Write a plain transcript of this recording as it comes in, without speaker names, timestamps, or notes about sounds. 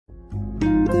Hi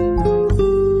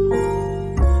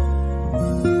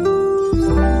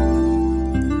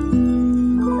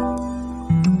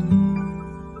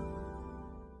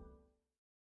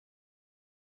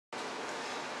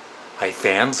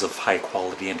fans of high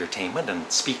quality entertainment,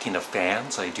 and speaking of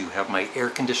fans, I do have my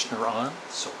air conditioner on,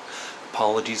 so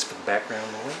apologies for the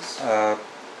background noise.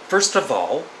 First of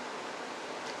all,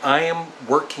 I am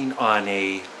working on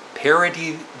a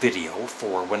parody video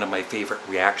for one of my favorite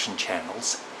reaction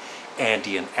channels,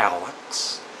 Andy and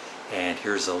Alex, and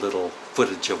here's a little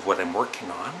footage of what I'm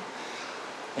working on.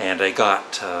 And I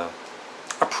got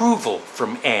approval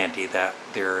from Andy that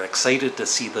they're excited to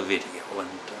see the video.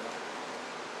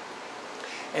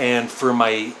 And for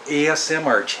my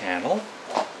ASMR channel,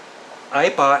 I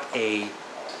bought a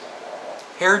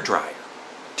hair dryer,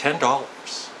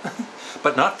 $10,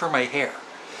 but not for my hair.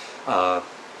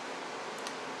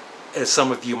 As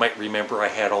some of you might remember, I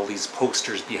had all these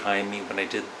posters behind me when I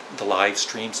did the live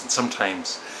streams, and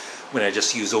sometimes when I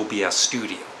just use OBS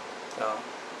Studio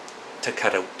to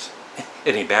cut out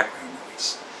any background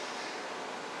noise.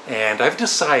 And I've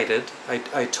decided,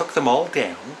 I took them all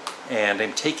down, and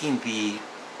I'm taking the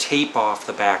tape off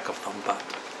the back of them, but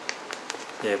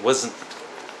it wasn't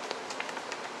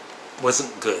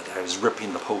good. I was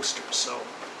ripping the posters, so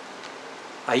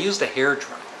I used a hair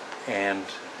dryer, and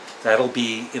that'll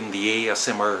be in the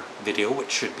ASMR video, which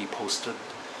should be posted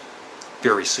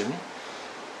very soon.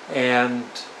 And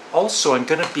also I'm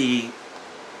going to be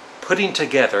putting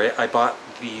together, I bought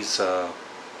these I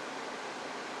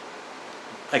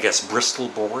guess Bristol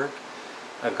board.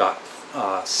 I've got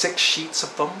 6 sheets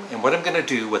of them, and what I'm going to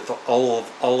do with all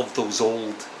of those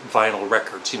old vinyl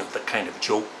records, you know, the kind of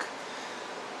joke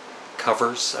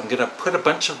covers, I'm going to put a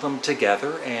bunch of them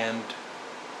together and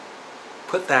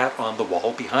put that on the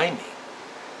wall behind me.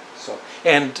 So,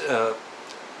 and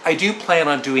I do plan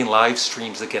on doing live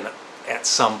streams again at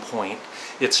some point.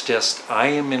 It's just I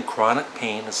am in chronic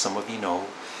pain, as some of you know,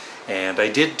 and I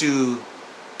did do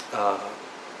on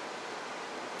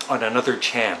another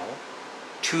channel,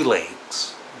 Two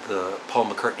Legs, the Paul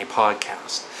McCartney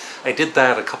podcast. I did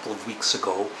that a couple of weeks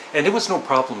ago, and it was no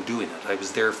problem doing it. I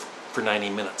was there for 90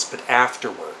 minutes, but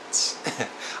afterwards,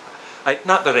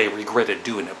 not that I regretted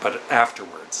doing it, but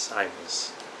afterwards I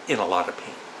was in a lot of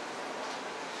pain.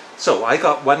 So I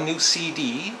got one new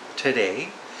CD today.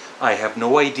 I have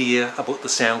no idea about the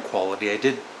sound quality. I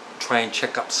did try and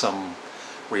check up some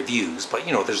reviews, but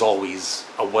you know, there's always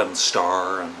a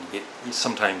 1-star, and you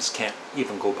sometimes can't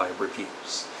even go by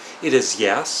reviews. It is,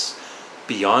 yes,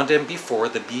 Beyond and Before,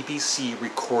 the BBC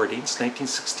recordings,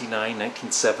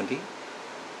 1969-1970.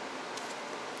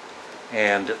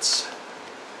 And it's,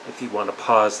 if you want to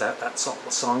pause that, that's all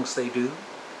the songs they do.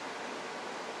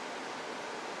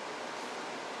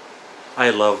 I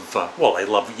love, well, I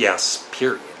love Yes,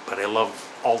 period, but I love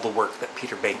all the work that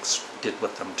Peter Banks did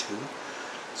with them too.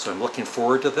 So I'm looking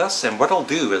forward to this, and what I'll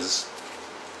do is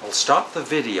I'll stop the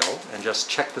video and just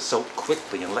check this out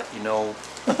quickly and let you know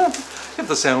if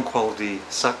the sound quality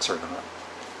sucks or not.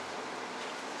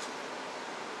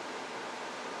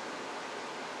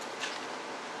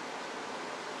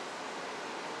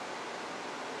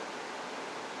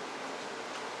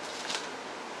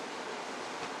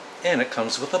 And it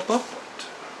comes with a booklet.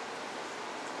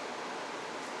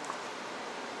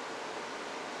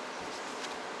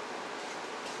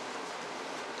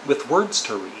 With words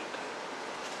to read.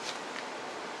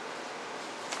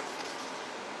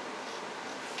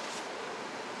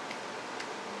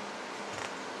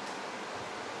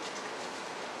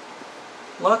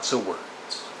 Lots of words.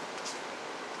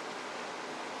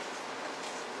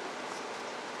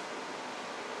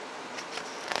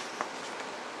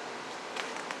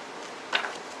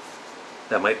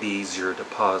 That might be easier to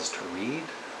pause to read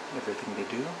everything they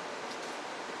do.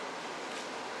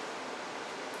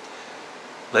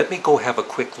 Let me go have a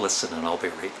quick listen and I'll be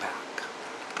right back.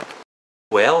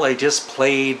 Well, I just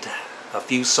played a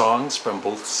few songs from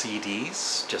both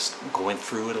CDs, just going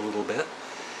through it a little bit,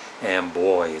 and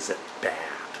boy is it bad.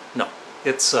 No,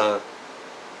 it's a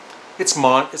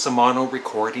mono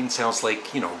recording, sounds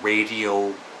like, you know,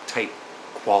 radio type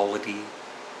quality,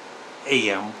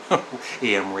 AM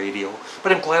radio,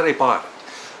 but I'm glad I bought it.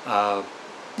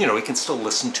 You know, you can still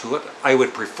listen to it. I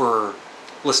would prefer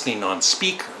listening on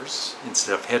speakers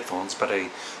instead of headphones, but I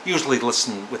usually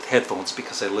listen with headphones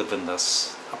because I live in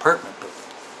this apartment building.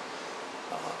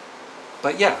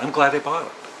 But yeah, I'm glad I bought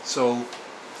it. So,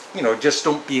 you know, just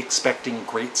don't be expecting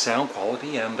great sound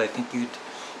quality, and I think you'd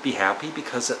be happy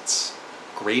because it's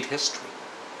great history.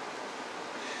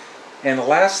 And the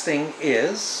last thing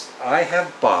is, I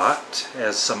have bought,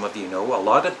 as some of you know, a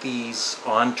lot of these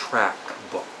on-track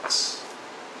books.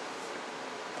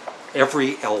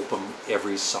 every album,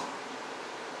 every song.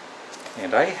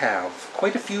 And I have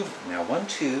quite a few of them now. 1,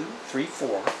 2, 3,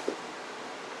 4,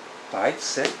 5,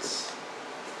 6,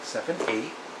 7,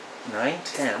 8, 9,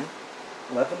 10,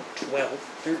 11, 12,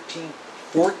 13,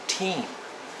 14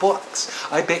 books.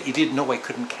 I bet you didn't know I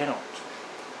couldn't count.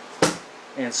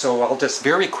 And so I'll just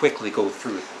very quickly go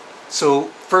through them.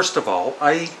 So first of all,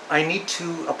 I need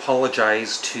to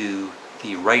apologize to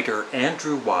the writer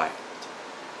Andrew Wilde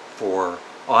for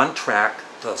On Track,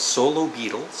 The Solo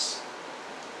Beatles,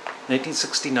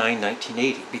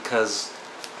 1969-1980, because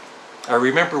I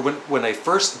remember when I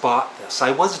first bought this,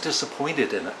 I was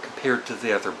disappointed in it compared to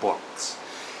the other books.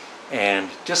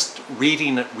 And just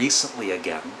reading it recently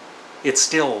again, it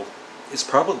still is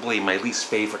probably my least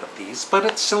favorite of these, but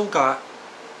it's still got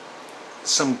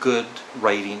some good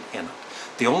writing in it.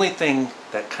 The only thing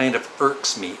that kind of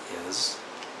irks me is,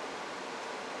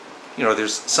 you know,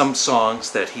 there's some songs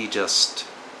that he just...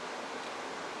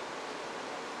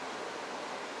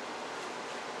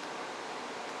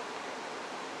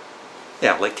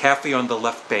 Yeah, like Cafe on the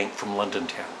Left Bank from London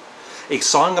Town. A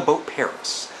Song About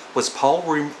Paris. Was Paul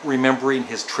remembering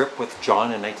his trip with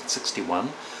John in 1961?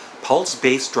 Paul's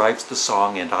bass drives the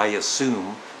song, and I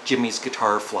assume Jimmy's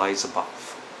guitar flies above.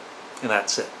 And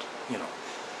that's it, you know.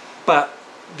 But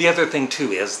the other thing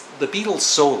too is the Beatles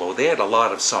solo, they had a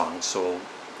lot of songs, so,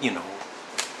 you know,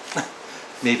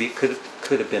 maybe it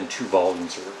could have been 2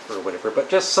 volumes or whatever, but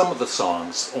just some of the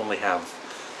songs only have,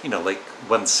 you know, like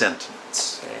 1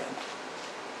 sentence.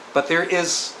 But there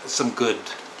is some good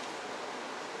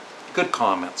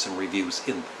comments and reviews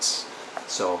in this,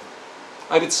 so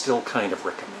I would still kind of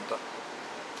recommend it,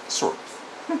 sort of.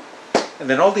 And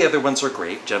then all the other ones are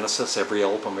great. Genesis, every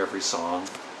album, every song.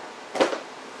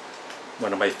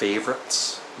 One of my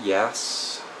favorites,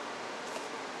 Yes.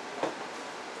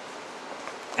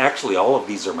 Actually, all of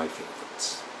these are my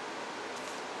favorites.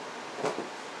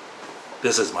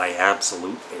 This is my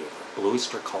absolute favorite, Blue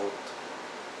Oyster Cult.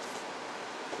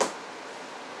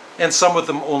 And some of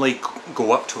them only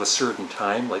go up to a certain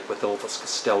time, like with Elvis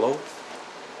Costello,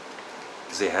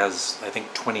 because he has, I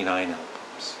think, 29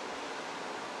 albums.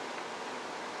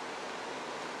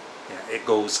 Yeah, it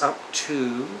goes up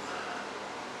to...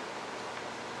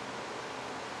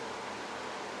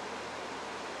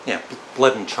 yeah,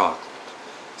 Blood and Chocolate.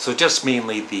 So just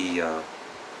mainly the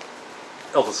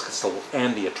Elvis Costello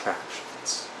and the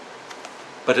Attractions.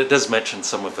 But it does mention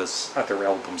some of his other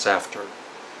albums after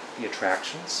the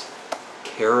Attractions.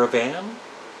 Caravan.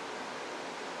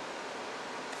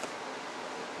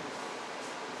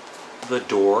 The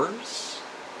Doors.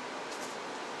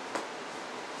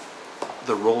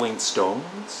 The Rolling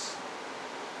Stones.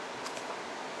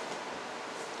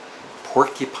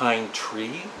 Porcupine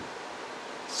Tree.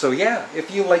 So yeah,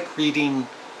 if you like reading,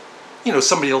 you know,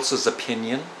 somebody else's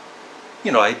opinion,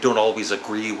 you know, I don't always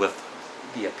agree with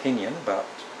the opinion, but...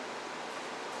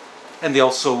 and they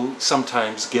also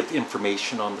sometimes give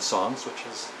information on the songs, which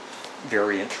is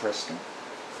very interesting.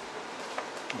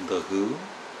 The Who.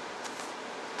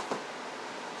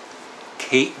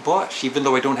 Kate Bush, even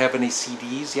though I don't have any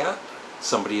CDs yet,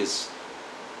 somebody is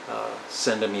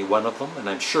sending me one of them, and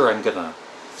I'm sure I'm gonna...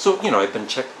 so, you know, I've been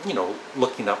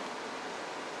looking up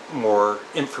more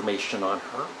information on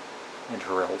her and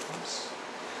her albums.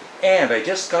 And I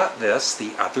just got this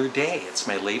the other day. It's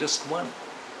my latest one.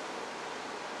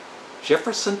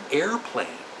 Jefferson Airplane.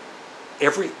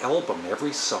 Every album,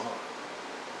 every song.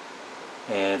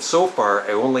 And so far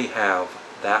I only have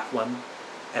that one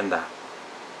and that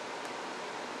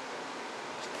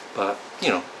one. But, you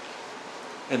know,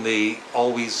 and they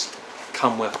always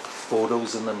come with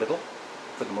photos in the middle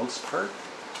for the most part.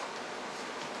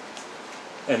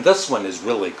 And this one is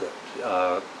really good.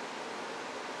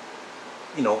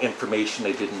 You know, information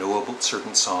I didn't know about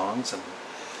certain songs, and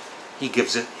he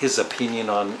gives it his opinion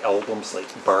on albums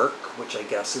like Bark, which I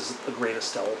guess is the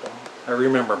greatest album. I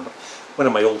remember one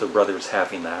of my older brothers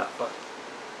having that, but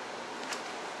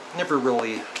never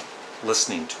really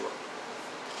listening to it.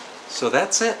 So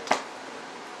that's it.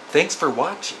 Thanks for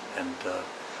watching, and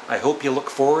I hope you look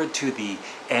forward to the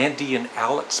Andy and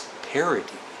Alex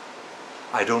parody.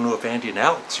 I don't know if Andy and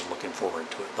Alex are looking forward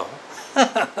to it,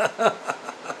 though.